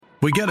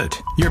We get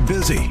it. You're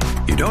busy.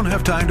 You don't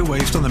have time to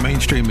waste on the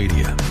mainstream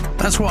media.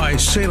 That's why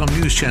Salem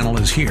News Channel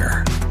is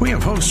here. We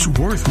have hosts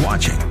worth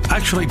watching,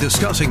 actually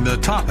discussing the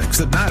topics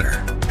that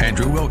matter.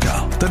 Andrew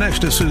Wilkow,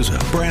 Dinesh D'Souza,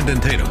 Brandon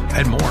Tatum,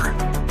 and more.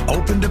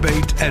 Open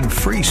debate and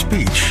free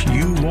speech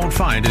you won't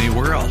find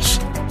anywhere else.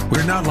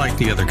 We're not like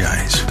the other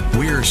guys.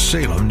 We're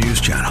Salem News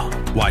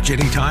Channel. Watch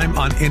anytime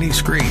on any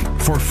screen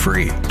for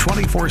free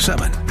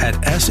 24/7 at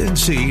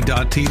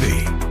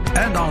snc.tv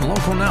and on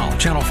Local Now,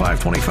 Channel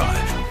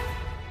 525.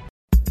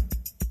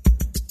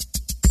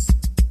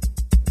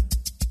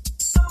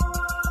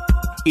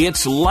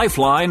 It's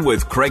Lifeline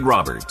with Craig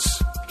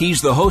Roberts.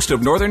 He's the host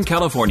of Northern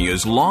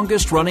California's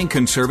longest-running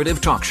conservative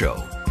talk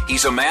show.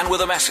 He's a man with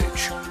a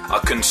message,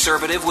 a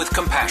conservative with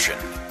compassion.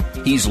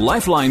 He's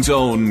Lifeline's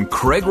own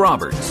Craig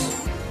Roberts.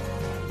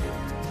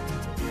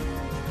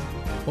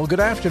 Well, good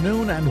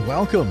afternoon and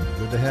welcome.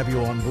 Good to have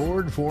you on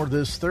board for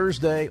this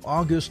Thursday,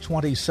 August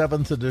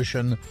 27th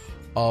edition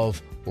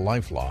of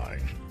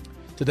Lifeline.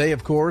 Today,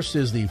 of course,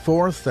 is the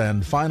fourth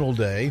and final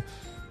day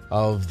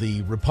of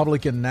the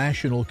Republican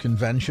National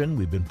Convention.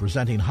 We've been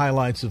presenting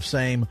highlights of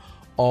same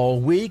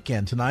all week,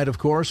 and tonight, of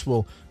course,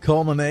 will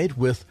culminate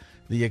with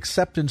the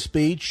acceptance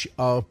speech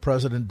of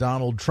President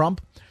Donald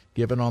Trump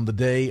given on the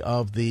day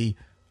of the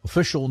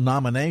official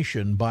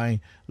nomination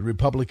by the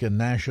Republican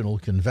National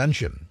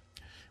Convention.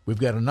 We've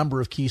got a number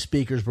of key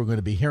speakers we're going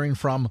to be hearing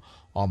from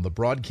on the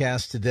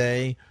broadcast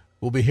today.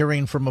 We'll be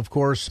hearing from, of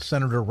course,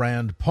 Senator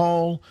Rand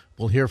Paul.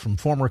 We'll hear from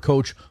former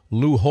coach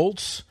Lou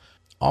Holtz.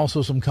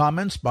 Also some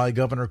comments by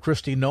Governor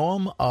Kristi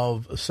Noem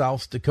of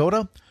South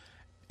Dakota.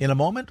 In a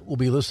moment, we'll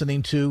be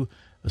listening to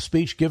a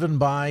speech given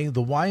by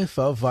the wife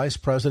of Vice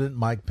President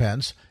Mike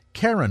Pence,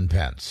 Karen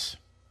Pence.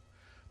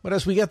 But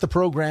as we get the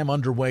program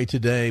underway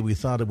today, we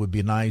thought it would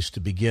be nice to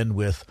begin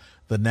with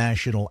the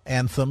national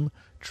anthem.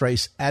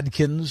 Trace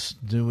Adkins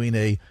doing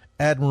an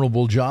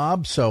admirable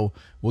job, so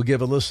we'll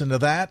give a listen to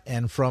that.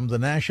 And from the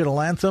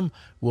national anthem,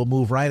 we'll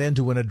move right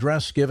into an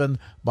address given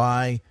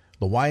by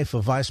the wife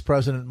of Vice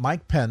President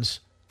Mike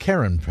Pence,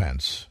 Karen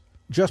Pence.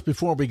 Just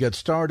before we get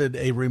started,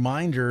 a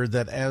reminder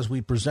that as we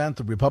present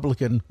the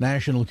Republican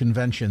National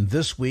Convention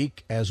this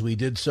week, as we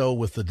did so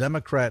with the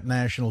Democrat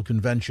National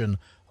Convention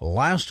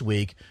last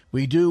week,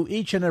 we do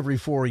each and every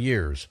 4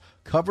 years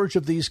coverage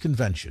of these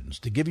conventions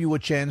to give you a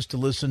chance to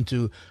listen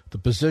to the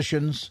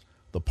positions,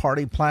 the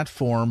party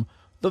platform,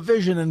 the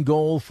vision and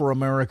goal for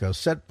America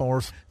set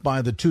forth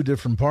by the two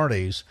different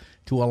parties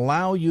to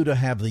allow you to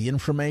have the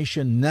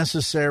information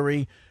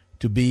necessary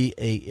to be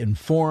an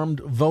informed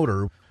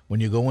voter when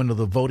you go into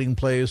the voting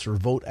place or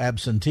vote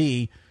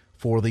absentee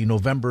for the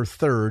November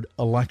 3rd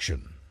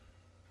election.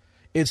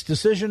 It's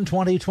Decision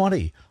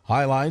 2020,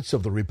 highlights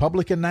of the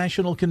Republican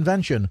National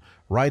Convention,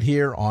 right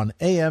here on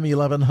AM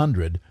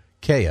 1100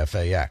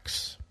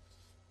 KFAX.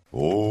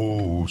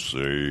 Oh,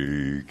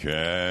 say,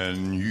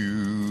 can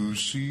you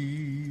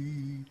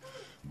see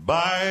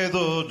by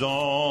the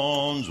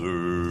dawn's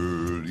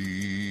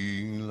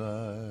early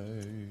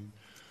light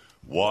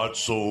what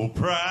so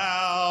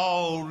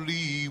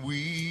proudly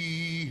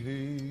we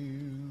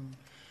hailed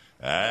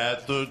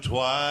at the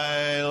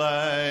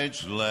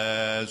twilight's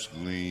last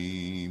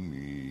gleaming,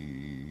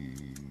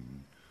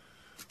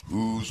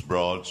 whose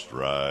broad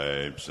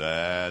stripes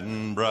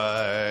and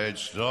bright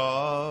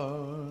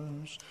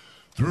stars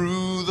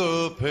through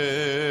the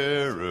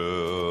perilous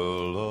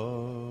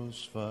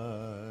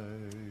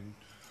fight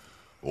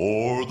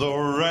o'er the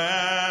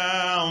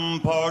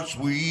ramparts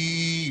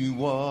we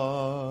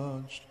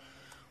watched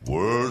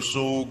were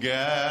so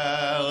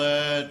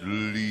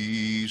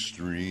gallantly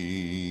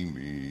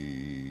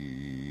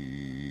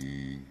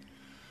streaming,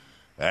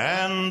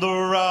 and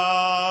the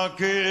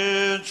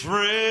rocket's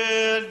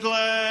red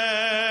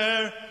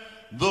glare,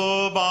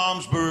 the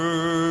bombs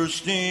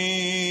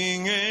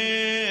bursting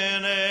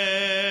in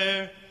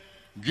air,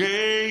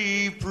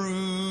 gave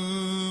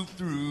proof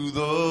through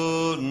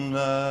the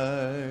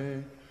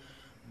night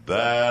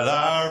that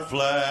our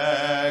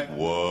flag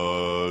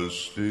was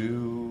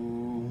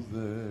still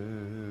there.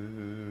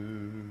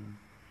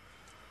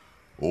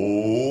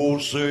 Oh,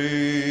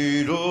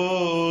 say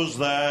does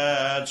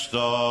that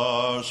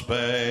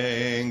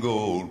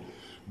star-spangled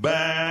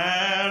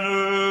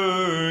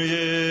banner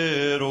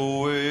yet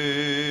wave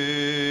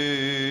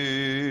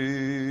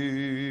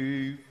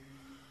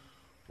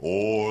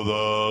o'er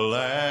the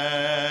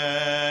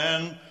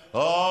land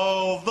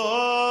of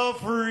the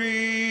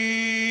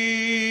free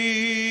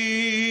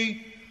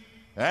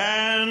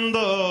and the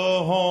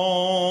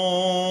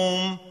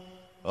home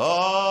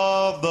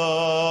of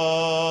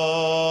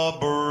the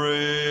brave.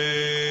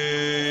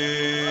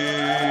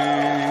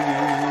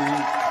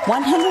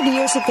 100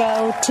 years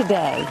ago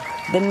today,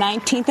 the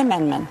 19th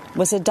Amendment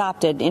was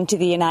adopted into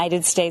the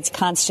United States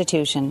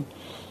Constitution,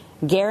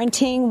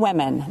 guaranteeing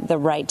women the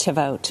right to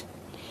vote.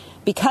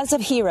 Because of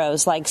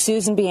heroes like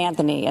Susan B.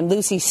 Anthony and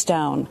Lucy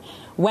Stone,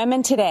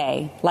 women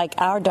today, like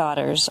our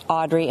daughters,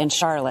 Audrey and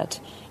Charlotte,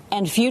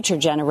 and future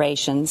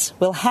generations,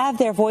 will have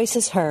their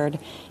voices heard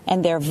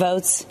and their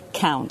votes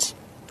count.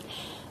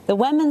 The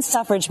women's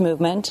suffrage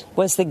movement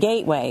was the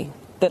gateway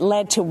that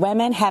led to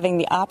women having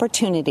the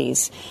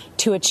opportunities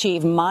to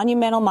achieve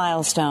monumental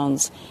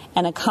milestones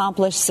and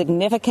accomplish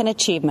significant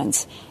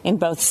achievements in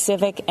both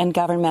civic and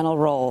governmental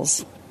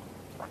roles.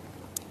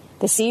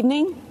 This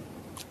evening,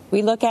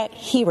 we look at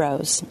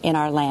heroes in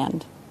our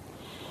land.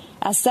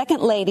 As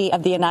Second Lady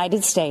of the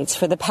United States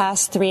for the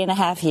past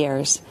 3.5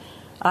 years,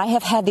 I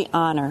have had the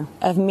honor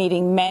of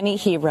meeting many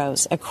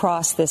heroes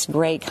across this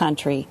great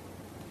country.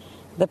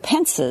 The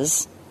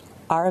Pences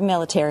are a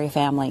military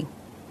family.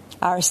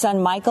 Our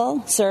son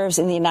Michael serves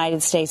in the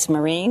United States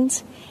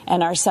Marines,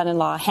 and our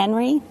son-in-law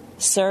Henry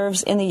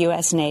serves in the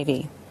U.S.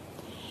 Navy.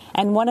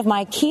 And one of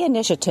my key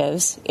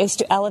initiatives is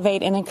to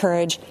elevate and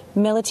encourage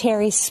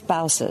military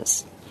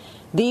spouses.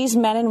 These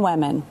men and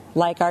women,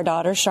 like our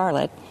daughter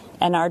Charlotte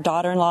and our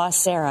daughter-in-law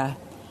Sarah,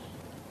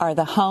 are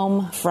the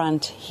home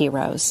front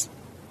heroes.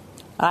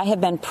 I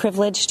have been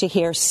privileged to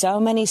hear so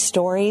many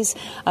stories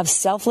of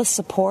selfless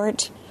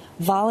support,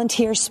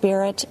 volunteer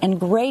spirit, and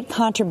great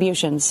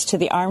contributions to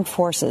the armed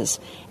forces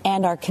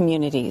and our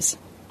communities.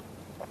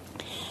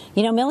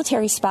 You know,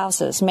 military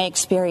spouses may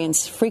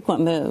experience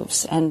frequent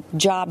moves and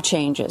job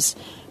changes,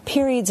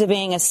 periods of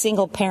being a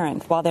single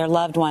parent while their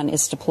loved one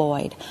is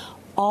deployed,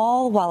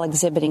 all while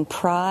exhibiting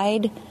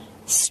pride,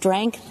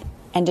 strength,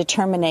 and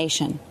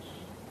determination,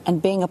 and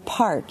being a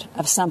part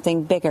of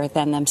something bigger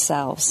than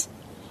themselves.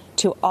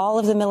 To all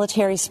of the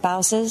military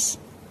spouses,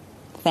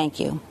 thank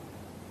you.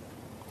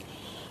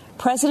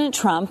 President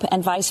Trump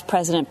and Vice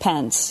President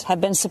Pence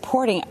have been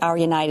supporting our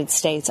United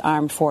States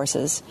Armed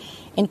Forces,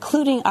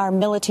 including our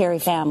military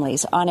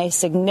families, on a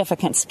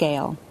significant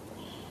scale.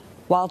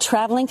 While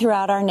traveling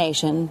throughout our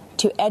nation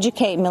to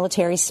educate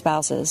military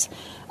spouses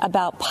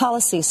about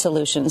policy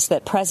solutions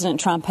that President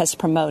Trump has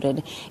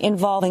promoted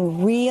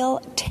involving real,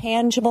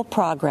 tangible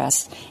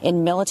progress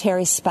in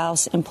military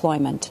spouse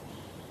employment,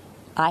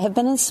 I have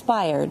been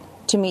inspired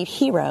to meet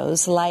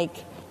heroes like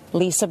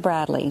Lisa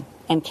Bradley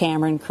and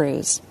Cameron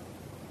Cruz.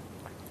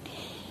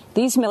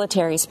 These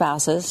military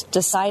spouses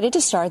decided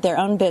to start their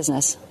own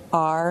business,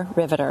 Our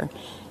Riveter,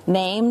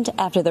 named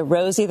after the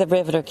Rosie the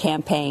Riveter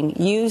campaign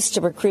used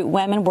to recruit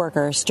women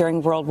workers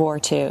during World War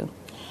II.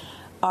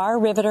 Our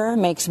Riveter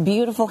makes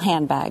beautiful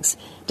handbags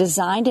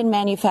designed and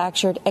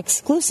manufactured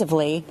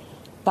exclusively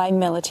by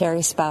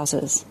military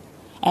spouses.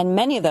 And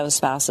many of those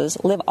spouses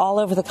live all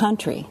over the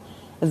country.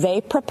 They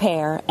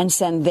prepare and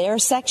send their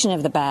section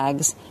of the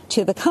bags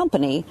to the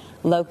company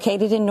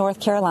located in North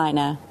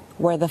Carolina,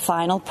 where the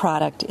final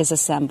product is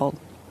assembled.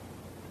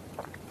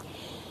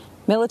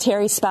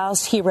 Military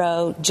spouse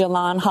hero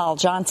Jalon Hall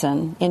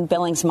Johnson in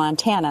Billings,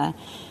 Montana,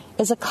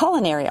 is a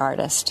culinary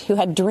artist who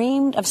had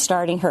dreamed of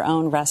starting her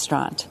own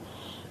restaurant.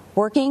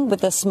 Working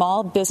with the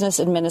Small Business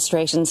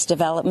Administration's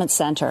Development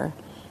Center,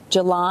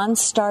 Jalon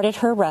started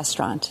her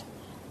restaurant,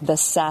 The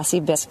Sassy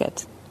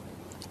Biscuit,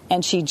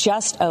 and she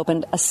just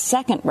opened a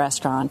second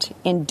restaurant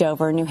in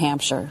Dover, New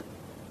Hampshire.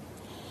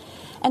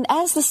 And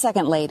as the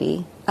Second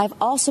Lady, I've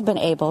also been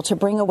able to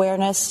bring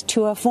awareness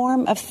to a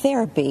form of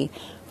therapy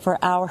for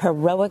our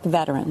heroic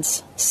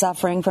veterans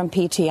suffering from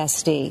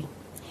PTSD.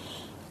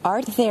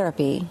 Art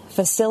therapy,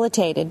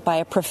 facilitated by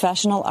a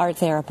professional art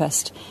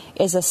therapist,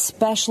 is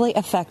especially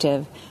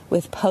effective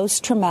with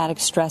post-traumatic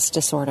stress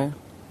disorder.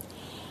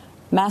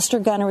 Master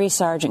Gunnery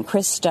Sergeant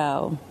Chris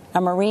Stowe, a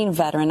Marine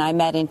veteran I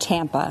met in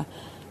Tampa,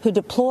 who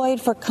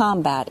deployed for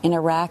combat in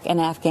Iraq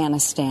and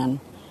Afghanistan,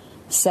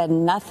 said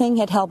nothing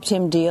had helped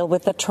him deal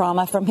with the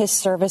trauma from his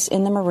service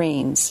in the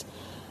Marines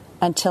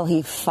until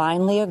he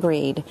finally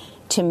agreed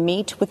to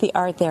meet with the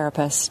art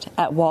therapist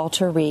at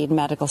Walter Reed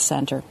Medical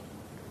Center.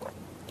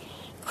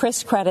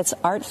 Chris credits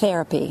art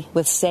therapy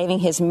with saving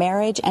his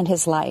marriage and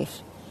his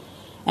life.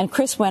 And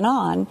Chris went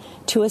on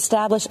to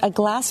establish a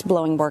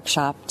glass-blowing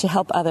workshop to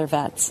help other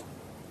vets.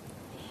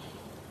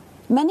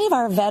 Many of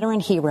our veteran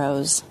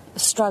heroes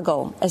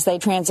struggle as they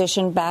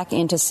transition back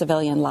into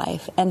civilian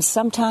life, and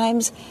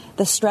sometimes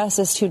the stress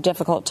is too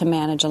difficult to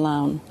manage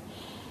alone.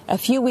 A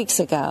few weeks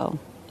ago,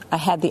 I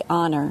had the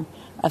honor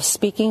of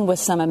speaking with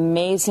some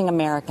amazing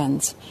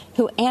Americans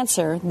who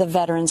answer the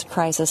Veterans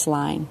Crisis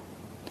Line.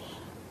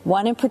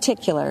 One in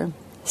particular,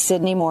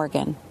 Sydney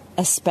Morgan,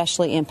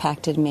 especially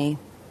impacted me.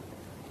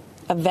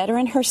 A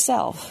veteran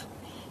herself,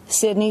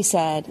 Sydney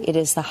said it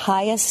is the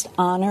highest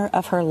honor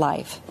of her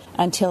life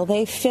until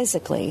they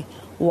physically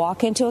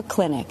walk into a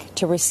clinic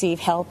to receive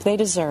help they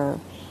deserve,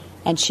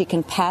 and she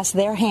can pass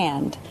their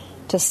hand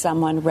to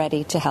someone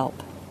ready to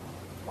help.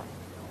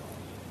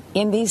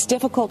 In these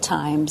difficult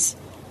times,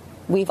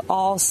 we've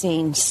all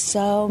seen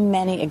so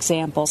many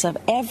examples of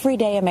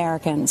everyday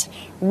Americans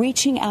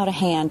reaching out a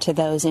hand to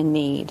those in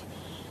need,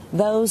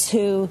 those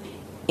who,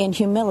 in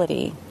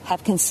humility,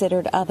 have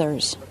considered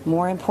others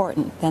more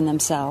important than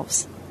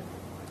themselves.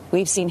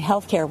 We've seen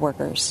healthcare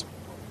workers,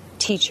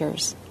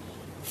 teachers,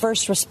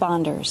 first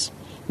responders,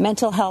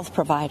 mental health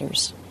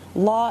providers,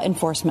 law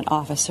enforcement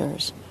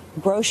officers,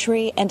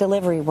 grocery and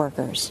delivery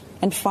workers,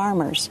 and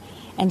farmers,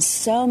 and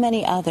so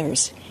many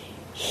others.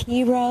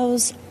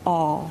 Heroes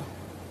all.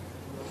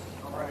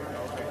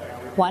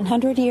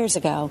 100 years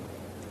ago,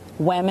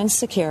 women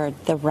secured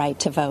the right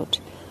to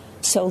vote.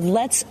 So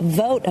let's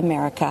vote,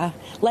 America.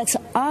 Let's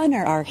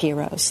honor our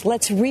heroes.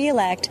 Let's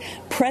reelect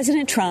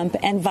President Trump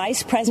and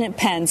Vice President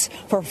Pence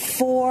for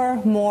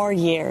 4 more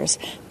years.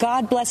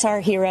 God bless our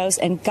heroes,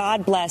 and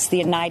God bless the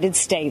United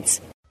States.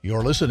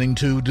 You're listening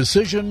to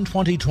Decision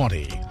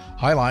 2020,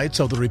 highlights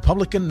of the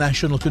Republican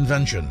National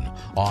Convention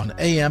on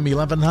AM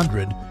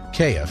 1100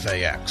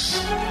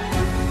 KFAX.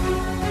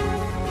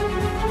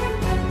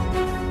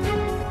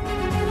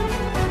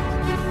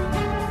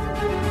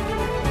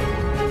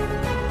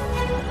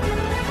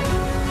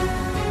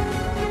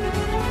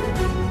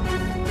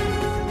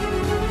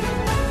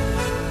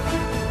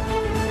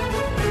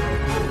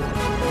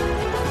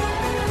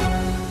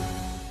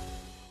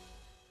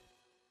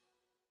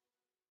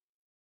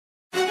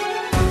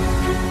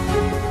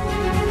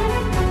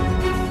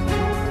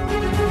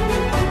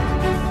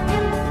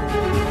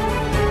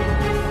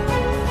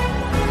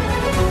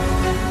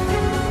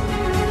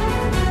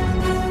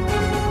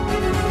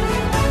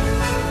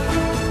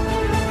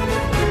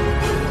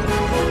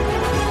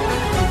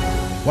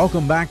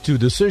 Welcome back to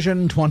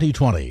Decision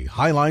 2020,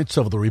 highlights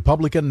of the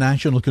Republican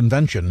National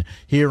Convention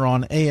here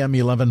on AM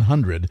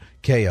 1100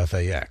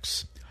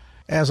 KFAX.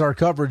 As our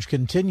coverage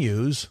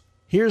continues,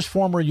 here's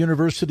former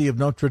University of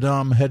Notre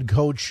Dame head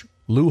coach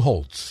Lou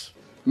Holtz.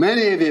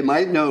 Many of you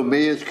might know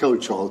me as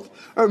Coach Holtz,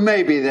 or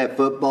maybe that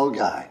football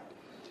guy.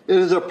 It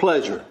is a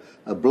pleasure,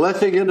 a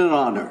blessing, and an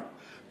honor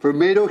for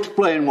me to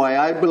explain why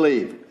I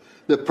believe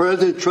that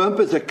President Trump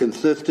is a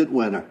consistent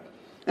winner,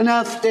 an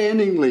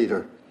outstanding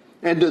leader,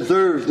 and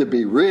deserves to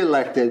be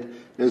reelected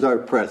as our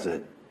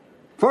president.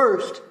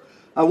 First,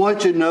 I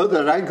want you to know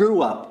that I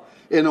grew up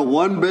in a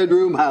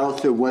one-bedroom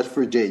house in West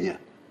Virginia.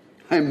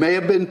 I may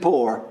have been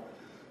poor,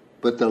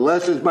 but the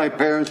lessons my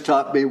parents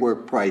taught me were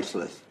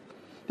priceless.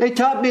 They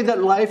taught me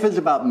that life is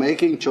about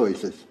making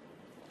choices.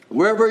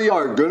 Wherever you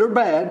are, good or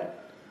bad,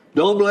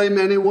 don't blame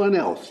anyone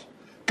else.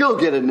 Go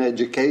get an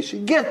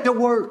education. Get to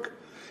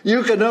work.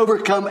 You can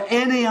overcome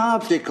any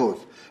obstacles.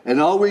 And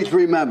always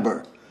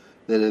remember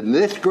that in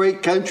this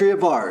great country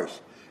of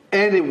ours,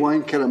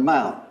 anyone can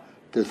amount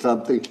to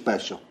something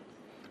special.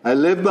 I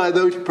lived by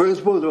those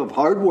principles of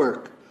hard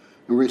work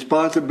and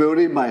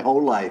responsibility my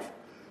whole life,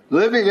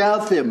 living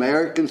out the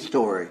American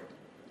story.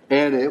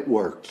 And it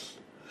works.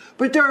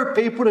 But there are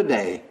people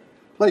today,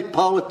 like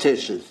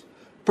politicians,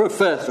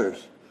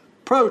 professors,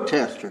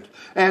 protesters,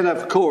 and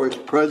of course,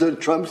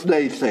 President Trump's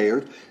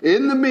naysayers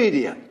in the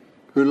media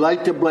who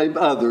like to blame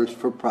others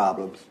for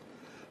problems.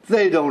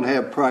 They don't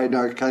have pride in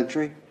our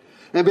country.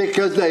 And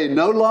because they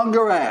no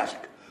longer ask,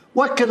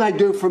 what can I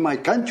do for my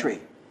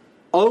country?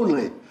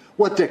 Only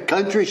what the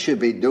country should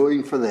be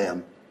doing for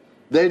them.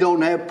 They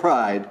don't have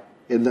pride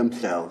in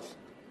themselves.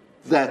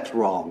 That's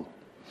wrong.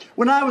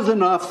 When I was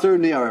an officer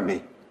in the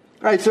Army,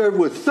 I served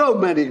with so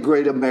many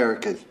great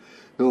Americans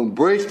who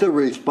embraced the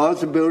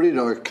responsibility to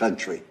our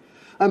country.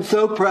 I'm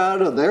so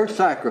proud of their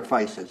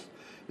sacrifices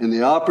and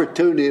the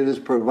opportunity it has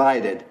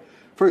provided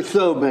for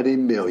so many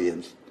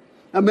millions.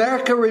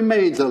 America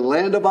remains a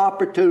land of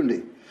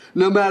opportunity,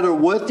 no matter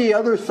what the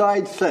other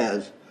side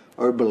says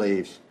or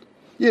believes.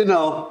 You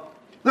know,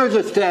 there's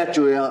a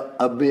statue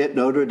of me at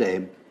Notre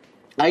Dame.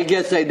 I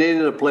guess they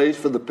needed a place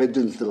for the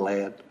pigeons to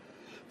land.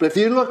 But if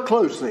you look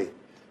closely,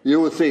 you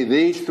will see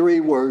these 3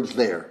 words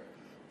there: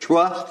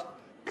 trust,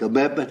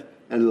 commitment,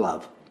 and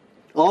love.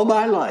 All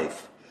my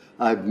life,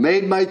 I've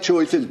made my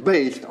choices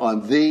based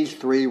on these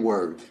 3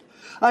 words.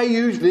 I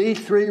use these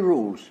 3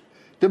 rules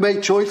to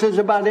make choices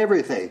about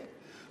everything.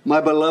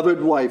 My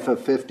beloved wife of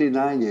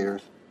 59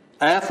 years,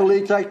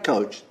 athletes I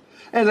coached,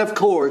 and of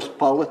course,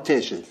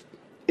 politicians,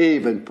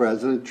 even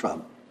President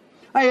Trump.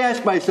 I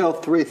ask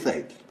myself 3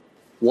 things.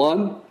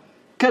 1,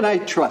 can I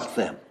trust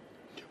them?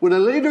 When a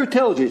leader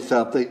tells you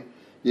something,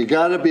 you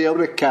got to be able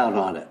to count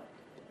on it.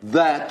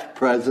 That's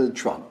President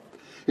Trump.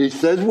 He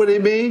says what he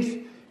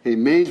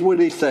means what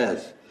he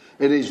says,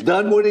 and he's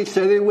done what he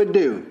said he would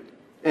do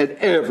at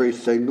every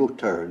single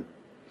turn.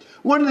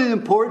 One of the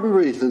important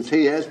reasons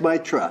he has my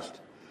trust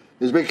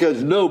is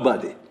because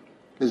nobody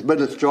has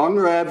been a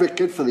stronger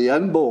advocate for the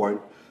unborn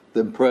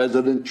than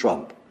President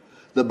Trump.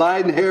 The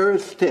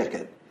Biden-Harris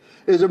ticket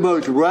is the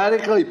most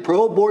radically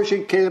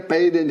pro-abortion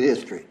campaign in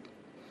history.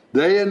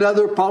 They and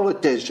other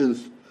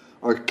politicians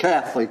are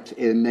Catholics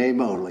in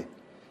name only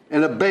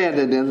and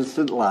abandon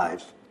innocent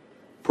lives.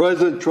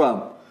 President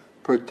Trump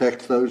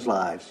protects those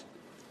lives.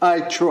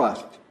 I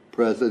trust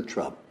President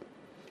Trump.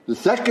 The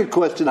second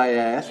question I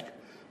ask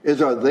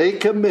is, are they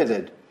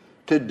committed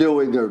to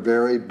doing their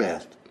very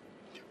best?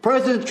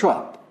 President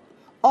Trump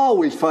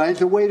always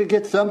finds a way to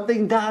get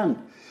something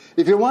done.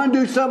 If you want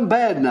to do something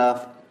bad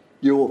enough,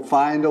 you will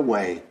find a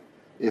way.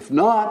 If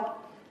not,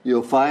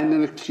 you'll find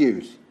an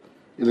excuse.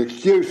 And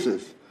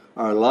excuses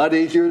are a lot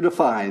easier to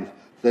find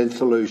than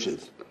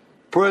solutions.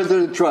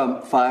 President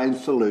Trump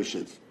finds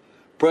solutions.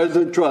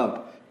 President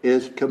Trump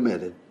is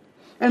committed.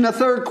 And the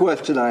third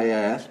question I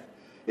ask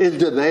is,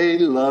 do they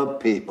love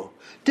people?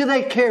 Do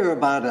they care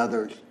about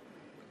others?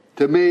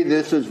 To me,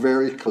 this is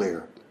very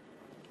clear.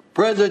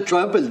 President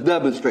Trump has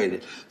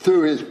demonstrated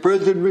through his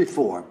prison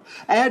reform,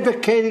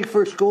 advocating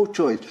for school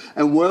choice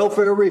and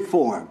welfare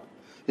reform,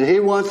 And he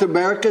wants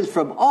Americans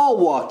from all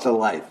walks of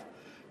life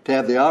to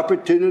have the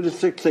opportunity to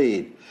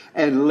succeed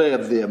and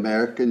live the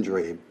American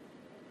dream.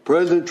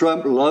 President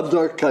Trump loves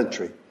our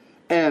country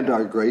and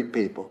our great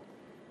people.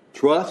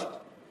 Trust,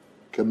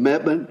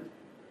 commitment,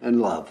 and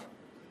love.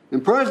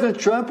 In President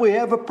Trump, we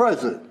have a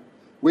president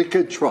we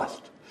can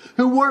trust,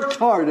 who works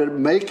hard at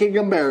making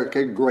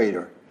America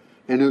greater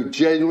and who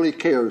genuinely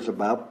cares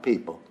about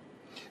people.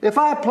 If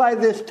I apply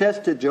this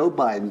test to Joe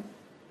Biden,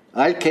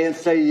 I can't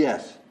say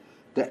yes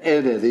to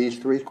any of these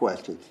three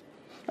questions.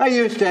 I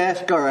used to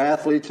ask our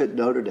athletes at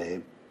Notre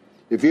Dame,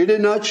 if you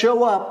did not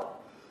show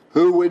up,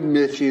 who would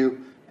miss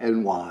you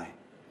and why?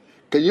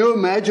 Can you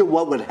imagine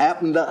what would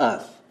happen to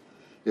us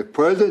if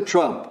President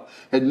Trump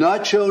had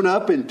not shown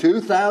up in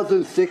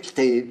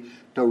 2016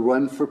 to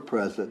run for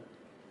president?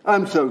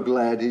 I'm so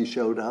glad he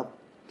showed up.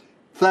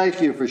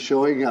 Thank you for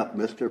showing up,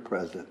 Mr.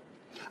 President.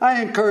 I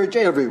encourage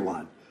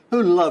everyone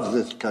who loves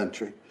this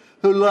country,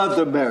 who loves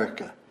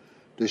America,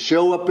 to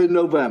show up in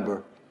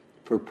November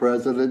for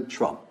President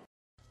Trump.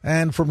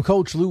 And from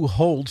Coach Lou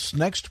Holtz,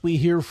 next we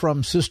hear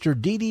from Sister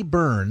Dee Dee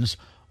Burns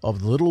of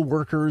the Little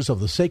Workers of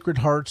the Sacred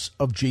Hearts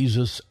of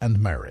Jesus and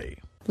Mary.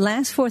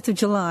 Last 4th of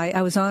July,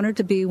 I was honored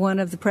to be one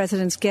of the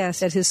President's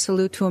guests at his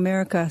Salute to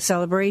America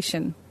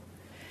celebration.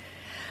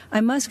 I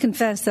must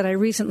confess that I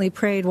recently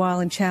prayed while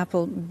in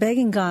chapel,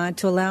 begging God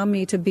to allow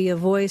me to be a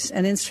voice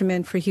and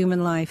instrument for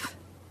human life.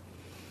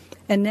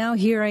 And now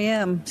here I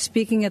am,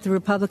 speaking at the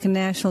Republican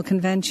National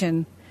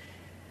Convention.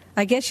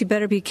 I guess you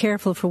better be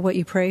careful for what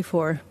you pray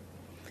for.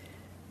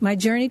 My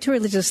journey to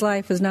religious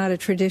life was not a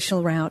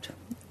traditional route,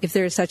 if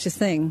there is such a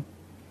thing.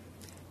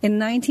 In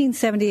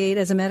 1978,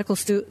 as a medical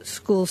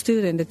school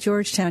student at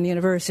Georgetown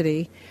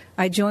University,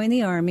 I joined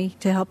the Army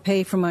to help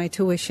pay for my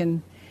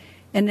tuition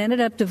and ended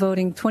up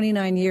devoting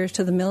 29 years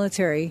to the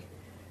military,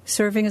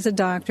 serving as a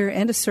doctor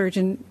and a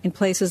surgeon in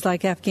places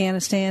like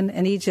Afghanistan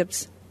and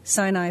Egypt's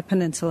Sinai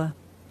Peninsula.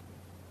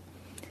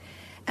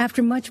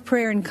 After much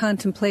prayer and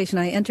contemplation,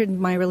 I entered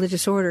my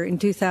religious order in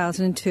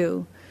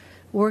 2002,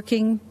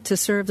 working to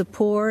serve the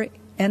poor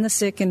and the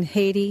sick in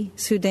Haiti,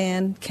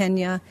 Sudan,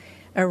 Kenya,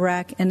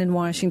 Iraq, and in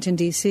Washington,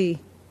 D.C.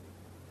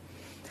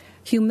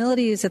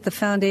 Humility is at the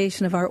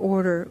foundation of our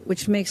order,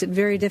 which makes it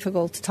very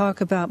difficult to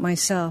talk about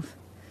myself.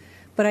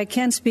 But I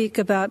can speak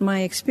about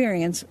my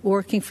experience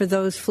working for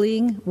those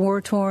fleeing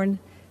war-torn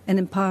and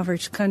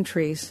impoverished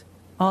countries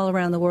all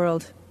around the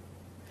world.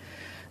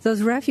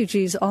 Those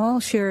refugees all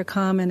share a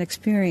common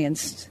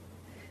experience.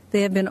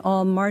 They have been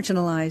all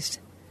marginalized,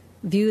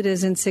 viewed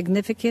as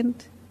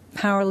insignificant,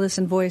 powerless,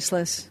 and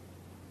voiceless.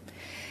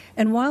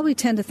 And while we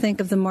tend to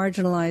think of the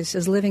marginalized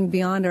as living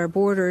beyond our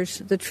borders,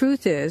 the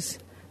truth is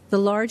the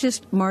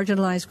largest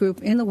marginalized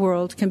group in the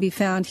world can be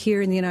found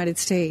here in the United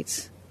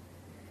States.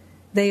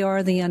 They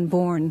are the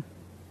unborn.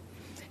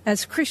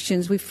 As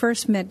Christians, we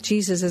first met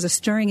Jesus as a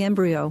stirring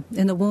embryo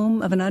in the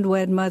womb of an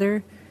unwed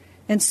mother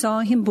and saw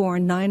him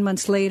born 9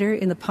 months later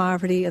in the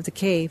poverty of the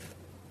cave.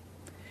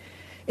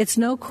 It's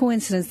no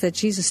coincidence that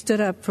Jesus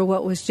stood up for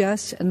what was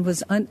just and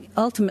was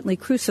ultimately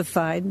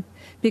crucified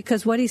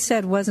because what he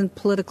said wasn't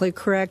politically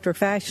correct or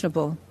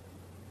fashionable.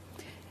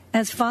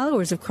 As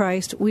followers of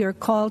Christ, we are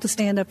called to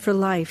stand up for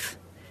life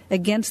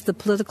against the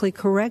politically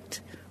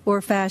correct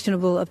or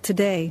fashionable of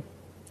today.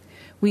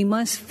 We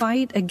must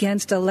fight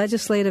against a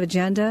legislative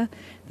agenda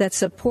that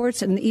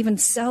supports and even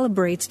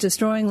celebrates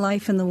destroying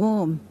life in the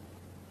womb.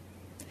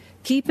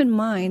 Keep in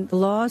mind, the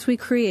laws we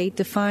create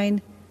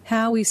define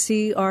how we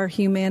see our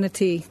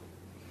humanity.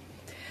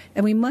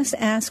 And we must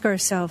ask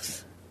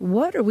ourselves,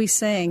 what are we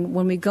saying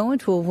when we go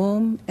into a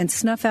womb and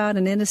snuff out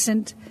an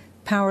innocent,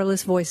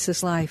 powerless,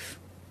 voiceless life?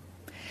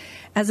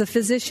 As a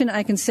physician,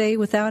 I can say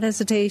without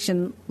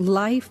hesitation,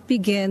 life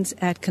begins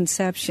at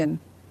conception.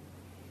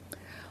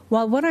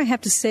 While what I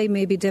have to say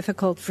may be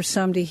difficult for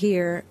some to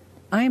hear,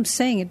 I am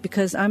saying it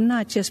because I'm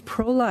not just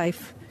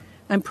pro-life,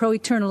 I'm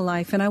pro-eternal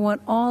life, and I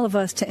want all of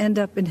us to end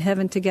up in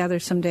heaven together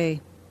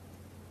someday.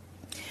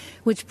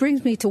 Which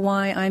brings me to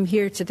why I'm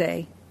here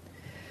today.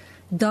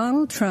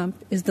 Donald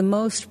Trump is the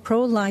most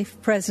pro-life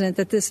president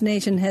that this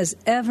nation has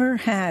ever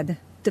had,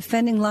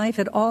 defending life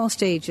at all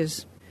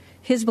stages.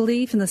 His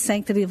belief in the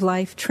sanctity of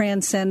life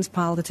transcends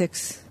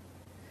politics.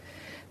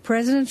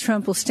 President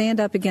Trump will stand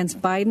up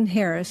against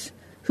Biden-Harris,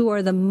 who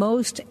are the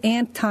most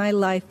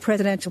anti-life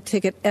presidential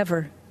ticket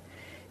ever,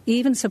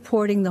 even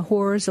supporting the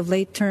horrors of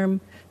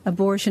late-term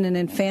abortion and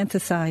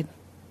infanticide.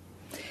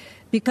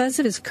 Because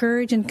of his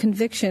courage and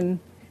conviction,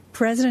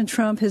 President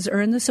Trump has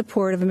earned the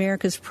support of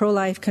America's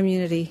pro-life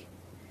community.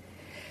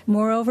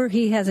 Moreover,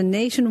 he has a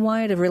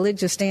nationwide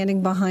religious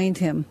standing behind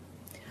him.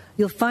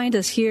 You'll find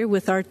us here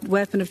with our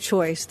weapon of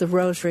choice, the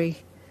rosary.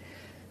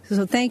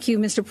 So thank you,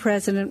 Mr.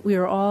 President. We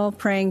are all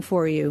praying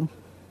for you.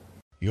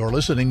 You're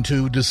listening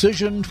to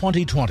Decision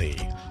 2020,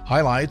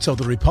 highlights of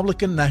the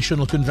Republican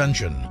National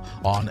Convention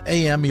on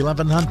AM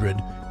 1100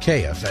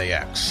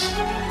 KFAX.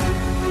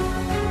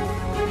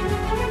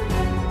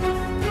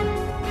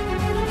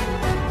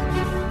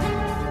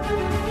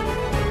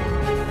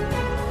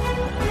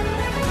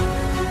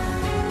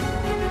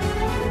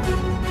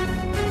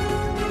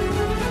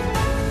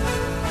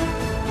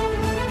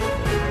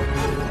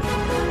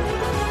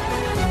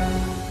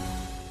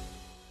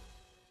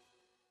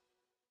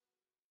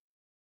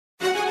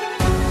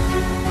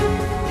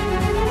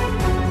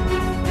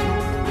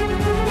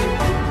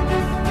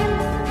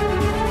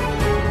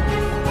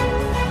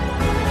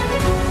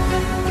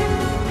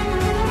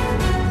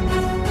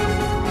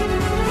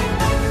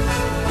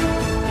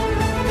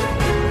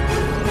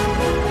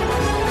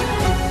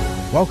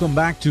 Welcome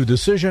back to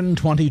Decision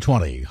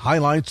 2020,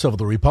 highlights of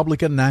the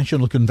Republican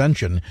National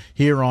Convention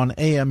here on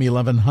AM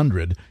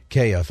 1100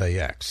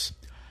 KFAX.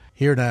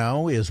 Here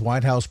now is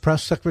White House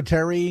Press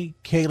Secretary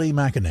Kayleigh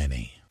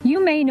McEnany.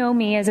 You may know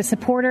me as a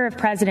supporter of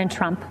President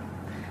Trump,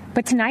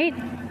 but tonight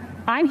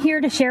I'm here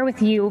to share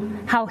with you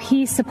how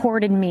he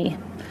supported me,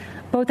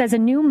 both as a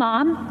new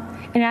mom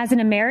and as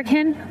an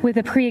American with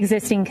a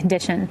pre-existing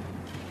condition.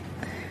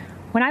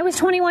 When I was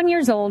 21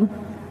 years old,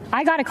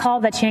 I got a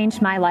call that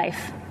changed my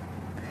life.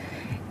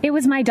 It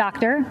was my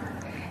doctor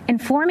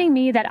informing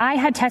me that I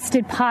had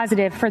tested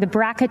positive for the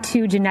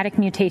BRCA2 genetic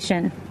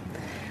mutation,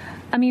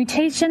 a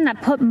mutation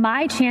that put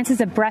my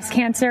chances of breast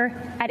cancer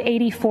at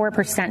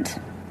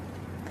 84%.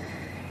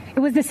 It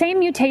was the same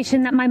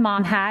mutation that my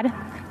mom had,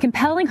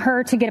 compelling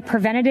her to get a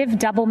preventative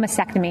double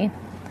mastectomy,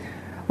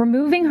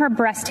 removing her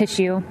breast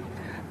tissue,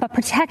 but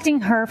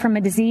protecting her from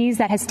a disease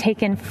that has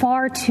taken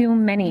far too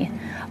many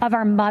of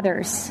our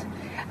mothers,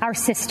 our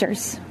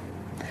sisters,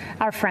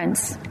 our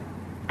friends.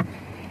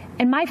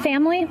 In my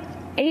family,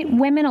 8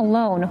 women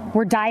alone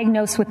were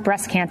diagnosed with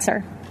breast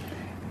cancer,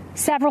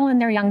 several in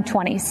their young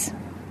 20s.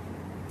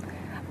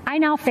 I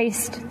now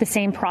faced the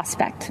same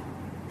prospect.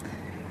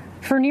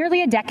 For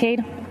nearly a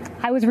decade,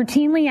 I was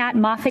routinely at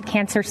Moffitt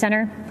Cancer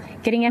Center,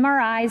 getting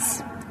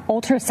MRIs,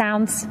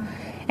 ultrasounds,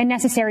 and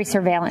necessary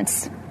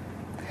surveillance.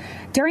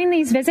 During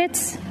these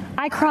visits,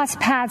 I crossed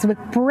paths with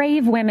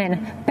brave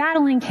women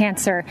battling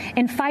cancer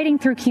and fighting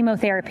through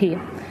chemotherapy.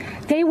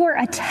 They were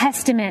a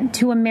testament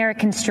to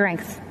American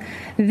strength.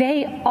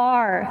 They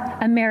are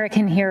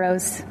American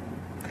heroes.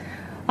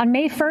 On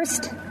May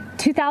 1st,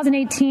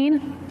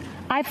 2018,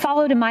 I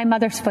followed in my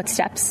mother's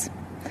footsteps,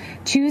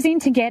 choosing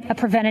to get a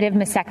preventative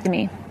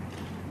mastectomy.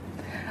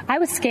 I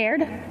was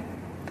scared.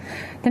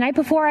 The night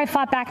before, I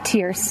fought back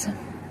tears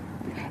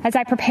as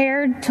I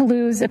prepared to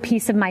lose a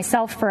piece of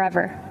myself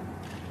forever.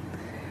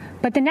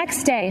 But the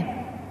next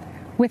day,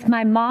 with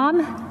my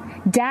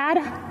mom, dad,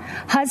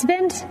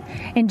 husband,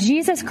 and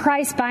Jesus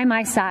Christ by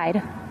my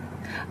side,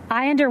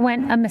 I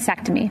underwent a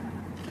mastectomy,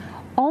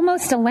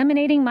 almost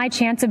eliminating my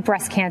chance of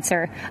breast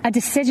cancer, a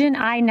decision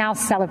I now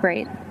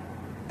celebrate.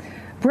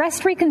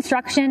 Breast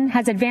reconstruction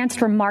has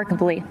advanced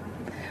remarkably.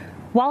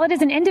 While it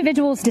is an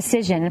individual's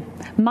decision,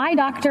 my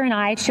doctor and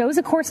I chose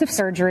a course of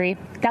surgery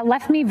that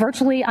left me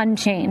virtually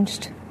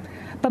unchanged.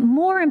 But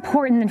more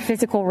important than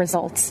physical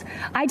results,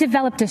 I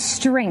developed a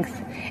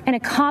strength and a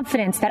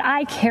confidence that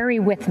I carry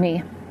with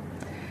me.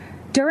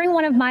 During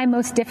one of my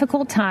most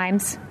difficult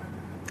times,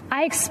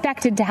 I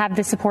expected to have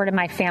the support of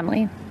my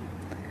family,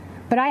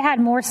 but I had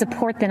more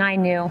support than I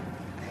knew.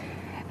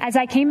 As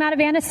I came out of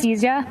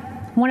anesthesia,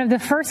 one of the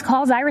first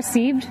calls I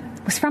received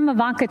was from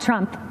Ivanka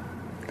Trump.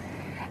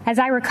 As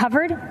I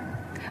recovered,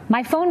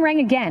 my phone rang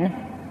again.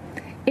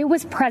 It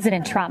was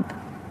President Trump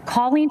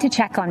calling to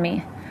check on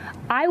me.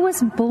 I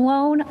was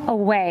blown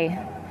away.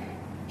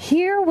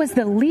 Here was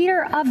the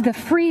leader of the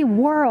free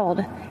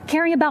world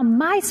caring about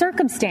my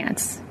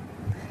circumstance.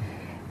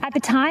 At the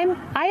time,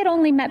 I had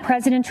only met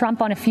President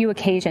Trump on a few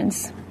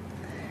occasions.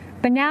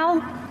 But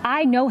now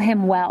I know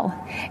him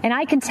well, and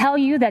I can tell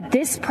you that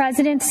this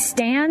president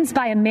stands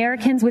by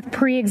Americans with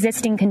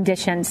pre-existing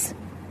conditions.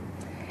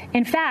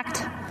 In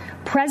fact,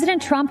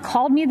 President Trump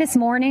called me this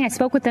morning. I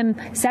spoke with him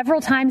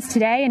several times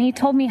today, and he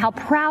told me how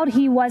proud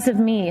he was of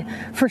me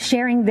for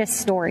sharing this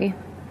story.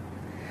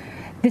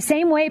 The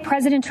same way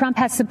President Trump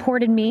has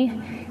supported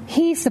me,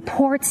 he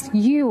supports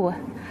you.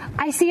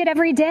 I see it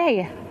every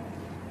day.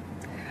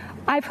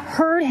 I've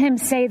heard him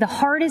say the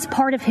hardest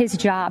part of his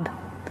job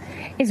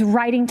is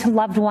writing to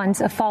loved ones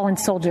of fallen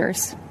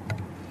soldiers.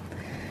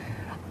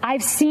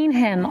 I've seen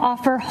him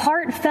offer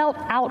heartfelt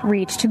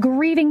outreach to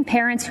grieving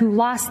parents who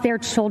lost their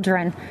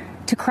children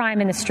to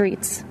crime in the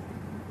streets.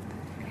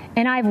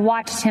 And I've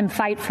watched him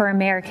fight for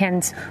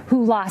Americans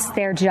who lost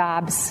their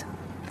jobs.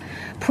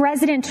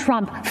 President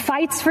Trump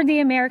fights for the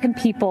American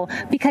people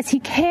because he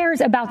cares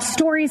about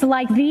stories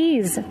like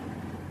these.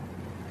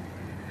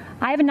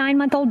 I have a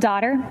 9-month-old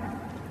daughter.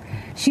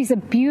 She's a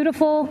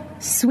beautiful,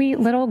 sweet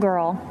little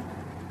girl.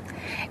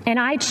 And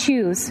I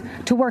choose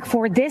to work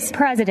for this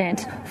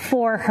president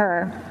for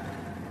her.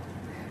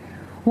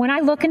 When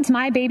I look into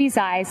my baby's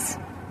eyes,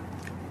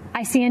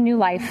 I see a new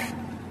life,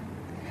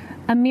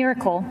 a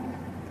miracle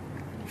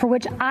for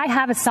which I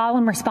have a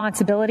solemn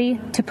responsibility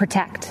to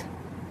protect.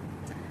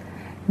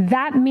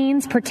 That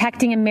means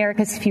protecting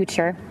America's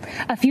future,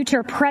 a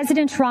future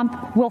President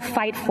Trump will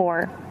fight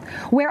for,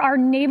 where our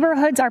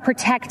neighborhoods are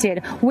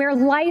protected, where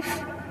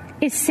life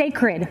is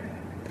sacred,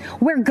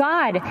 where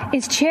God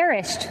is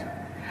cherished,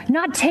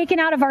 not taken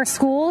out of our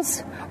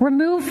schools,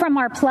 removed from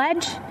our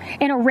pledge,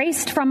 and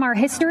erased from our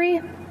history.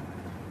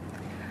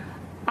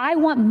 I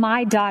want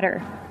my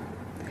daughter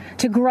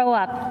to grow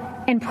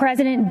up in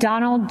President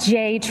Donald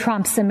J.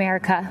 Trump's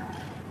America.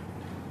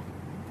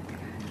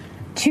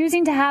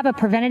 Choosing to have a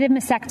preventative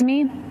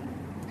mastectomy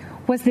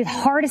was the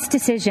hardest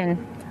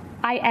decision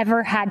I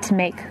ever had to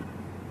make.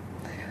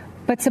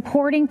 But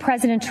supporting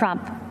President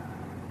Trump,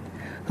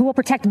 who will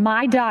protect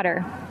my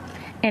daughter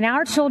and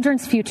our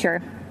children's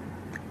future,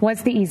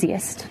 was the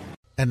easiest.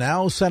 And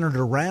now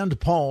Senator Rand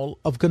Paul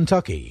of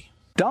Kentucky.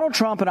 Donald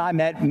Trump and I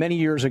met many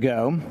years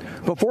ago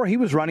before he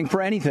was running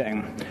for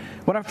anything.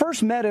 When I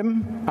first met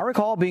him, I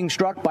recall being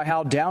struck by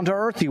how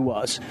down-to-earth he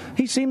was.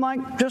 He seemed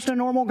like just a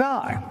normal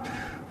guy.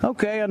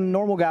 Okay, a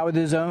normal guy with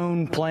his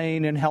own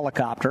plane and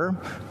helicopter,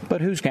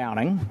 but who's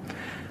counting?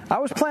 I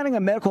was planning a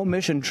medical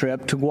mission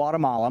trip to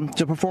Guatemala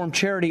to perform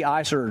charity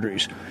eye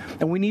surgeries,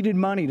 and we needed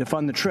money to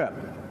fund the trip.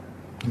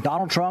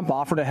 Donald Trump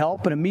offered to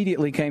help and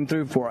immediately came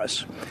through for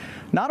us.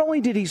 Not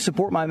only did he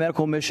support my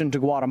medical mission to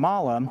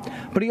Guatemala,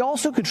 but he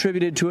also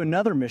contributed to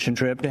another mission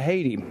trip to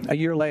Haiti a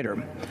year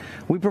later.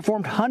 We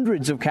performed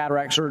hundreds of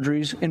cataract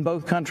surgeries in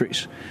both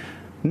countries.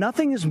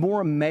 Nothing is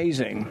more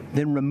amazing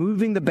than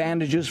removing the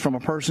bandages from a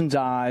person's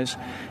eyes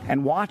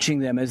and watching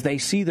them as they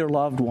see their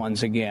loved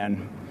ones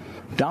again.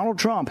 Donald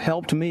Trump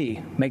helped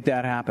me make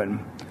that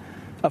happen.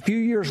 A few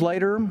years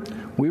later,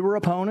 we were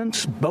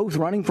opponents, both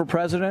running for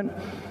president,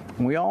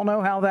 and we all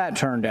know how that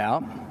turned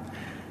out.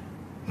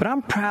 But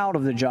I'm proud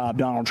of the job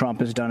Donald Trump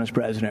has done as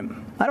president.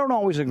 I don't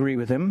always agree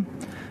with him,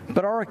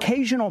 but our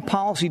occasional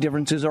policy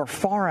differences are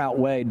far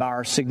outweighed by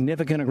our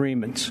significant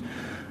agreements.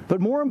 But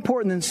more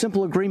important than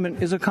simple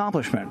agreement is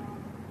accomplishment.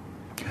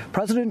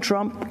 President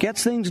Trump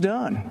gets things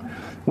done.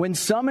 When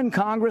some in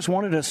Congress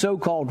wanted a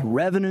so-called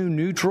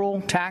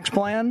revenue-neutral tax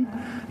plan,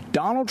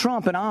 Donald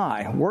Trump and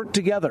I worked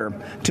together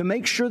to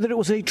make sure that it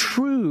was a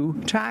true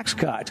tax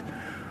cut.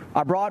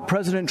 I brought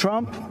President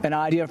Trump an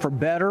idea for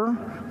better,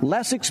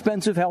 less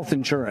expensive health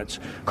insurance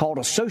called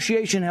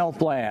Association Health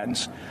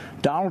Plans.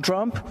 Donald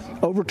Trump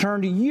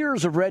overturned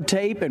years of red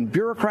tape and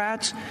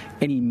bureaucrats,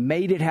 and he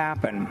made it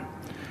happen.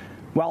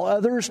 While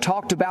others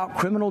talked about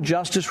criminal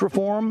justice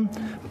reform,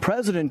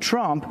 President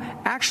Trump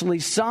actually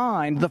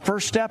signed the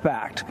First Step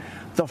Act,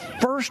 the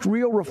first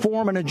real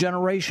reform in a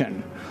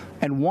generation,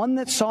 and one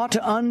that sought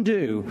to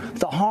undo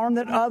the harm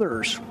that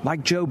others,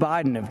 like Joe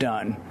Biden, have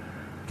done.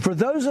 For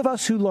those of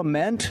us who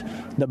lament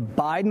the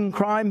Biden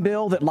crime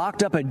bill that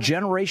locked up a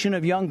generation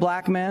of young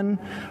black men,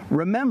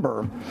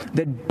 remember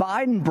that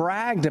Biden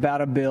bragged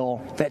about a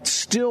bill that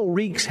still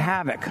wreaks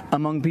havoc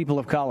among people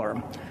of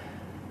color.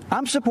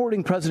 I'm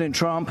supporting President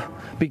Trump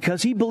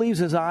because he believes,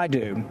 as I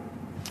do,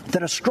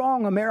 that a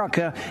strong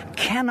America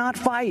cannot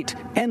fight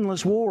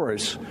endless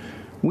wars.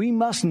 We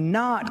must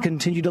not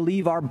continue to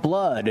leave our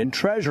blood and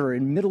treasure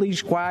in Middle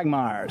East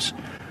quagmires.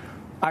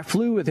 I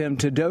flew with him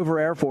to Dover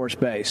Air Force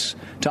Base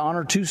to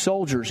honor 2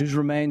 soldiers whose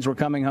remains were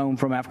coming home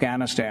from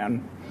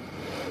Afghanistan.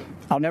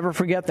 I'll never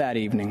forget that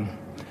evening.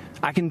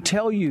 I can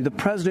tell you the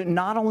president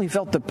not only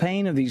felt the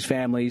pain of these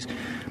families,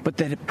 but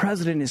that the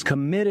president is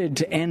committed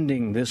to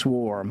ending this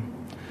war.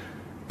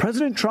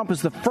 President Trump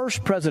is the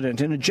first president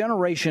in a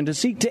generation to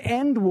seek to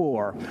end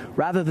war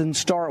rather than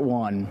start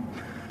one.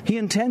 He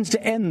intends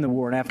to end the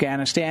war in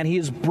Afghanistan. He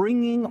is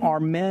bringing our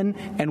men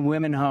and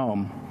women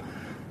home.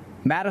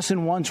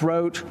 Madison once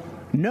wrote,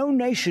 "No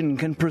nation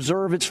can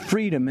preserve its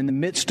freedom in the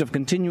midst of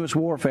continuous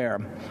warfare."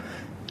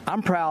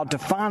 I'm proud to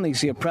finally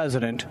see a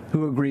president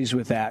who agrees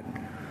with that.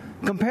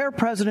 Compare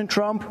President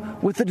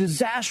Trump with the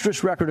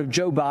disastrous record of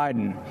Joe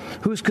Biden,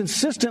 who has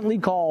consistently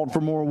called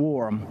for more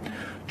war.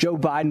 Joe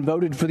Biden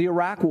voted for the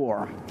Iraq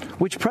War,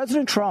 which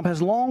President Trump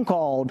has long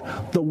called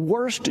the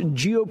worst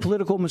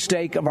geopolitical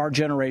mistake of our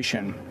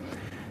generation.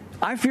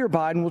 I fear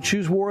Biden will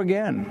choose war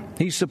again.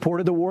 He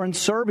supported the war in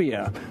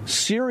Serbia,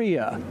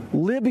 Syria,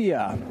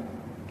 Libya.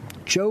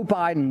 Joe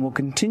Biden will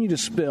continue to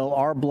spill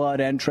our blood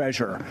and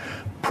treasure.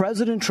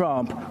 President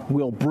Trump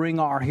will bring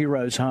our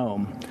heroes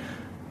home.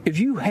 If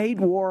you hate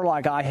war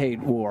like I hate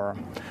war,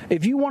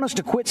 if you want us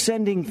to quit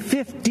sending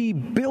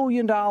 $50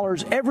 billion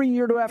every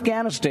year to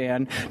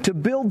Afghanistan to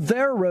build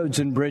their roads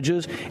and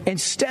bridges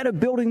instead of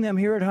building them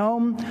here at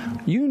home,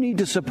 you need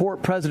to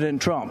support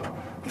President Trump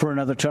for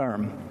another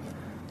term.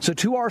 So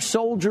to our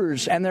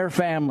soldiers and their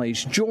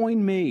families,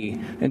 join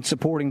me in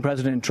supporting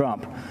President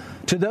Trump.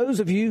 To those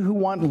of you who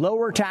want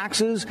lower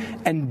taxes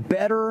and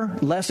better,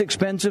 less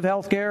expensive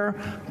health care,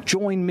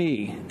 join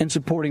me in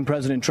supporting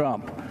President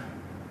Trump.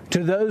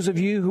 To those of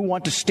you who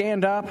want to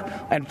stand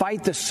up and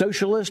fight the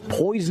socialists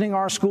poisoning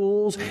our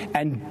schools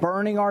and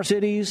burning our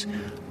cities,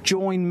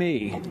 join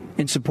me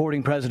in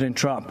supporting President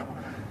Trump.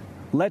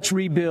 Let's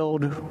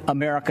rebuild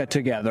America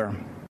together.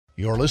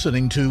 You're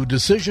listening to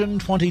Decision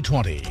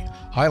 2020,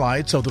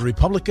 highlights of the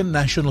Republican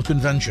National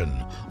Convention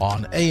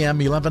on AM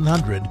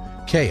 1100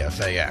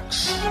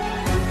 KFAX.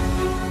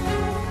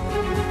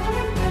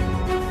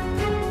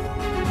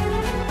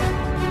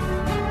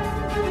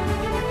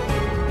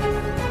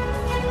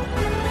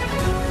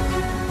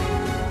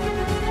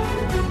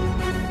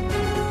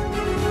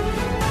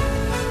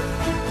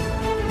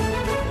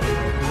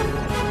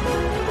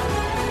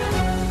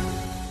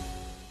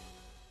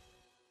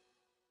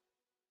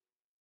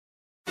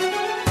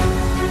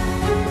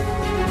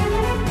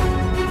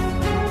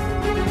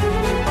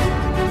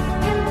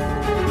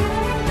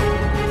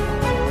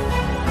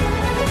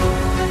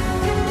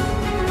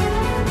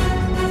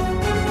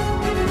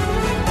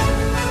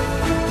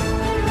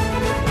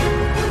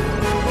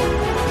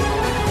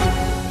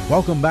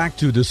 Welcome back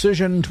to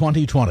Decision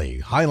 2020,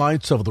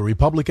 highlights of the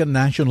Republican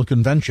National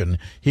Convention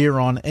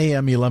here on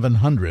AM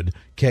 1100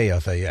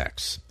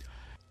 KFAX.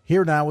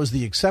 Here now is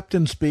the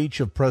acceptance speech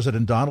of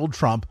President Donald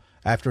Trump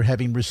after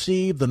having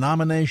received the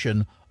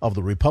nomination of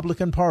the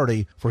Republican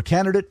Party for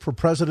candidate for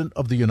President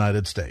of the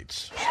United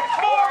States. 4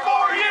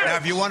 more years! Now,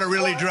 if you want to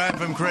really drive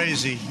him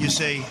crazy, you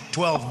say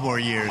 12 more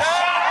years. 12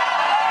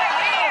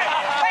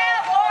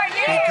 more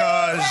years!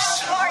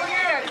 Because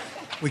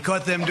we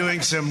caught them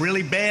doing some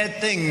really bad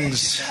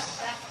things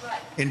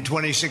in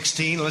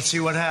 2016. Let's see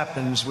what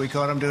happens. We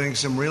caught them doing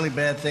some really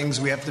bad things.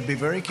 We have to be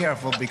very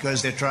careful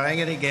because they're trying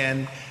it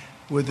again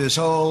with this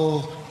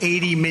whole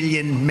 80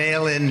 million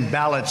mail-in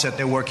ballots that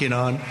they're working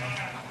on,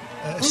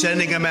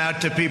 sending them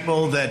out to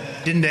people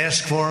that didn't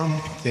ask for them.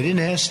 They didn't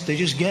ask, they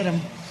just get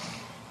them.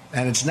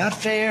 And it's not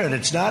fair, and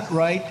it's not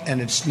right,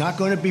 and it's not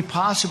going to be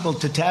possible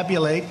to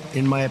tabulate,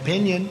 in my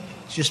opinion.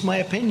 It's just my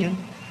opinion.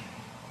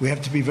 We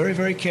have to be very,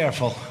 very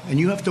careful. And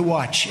you have to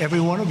watch.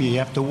 Every one of you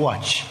have to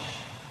watch.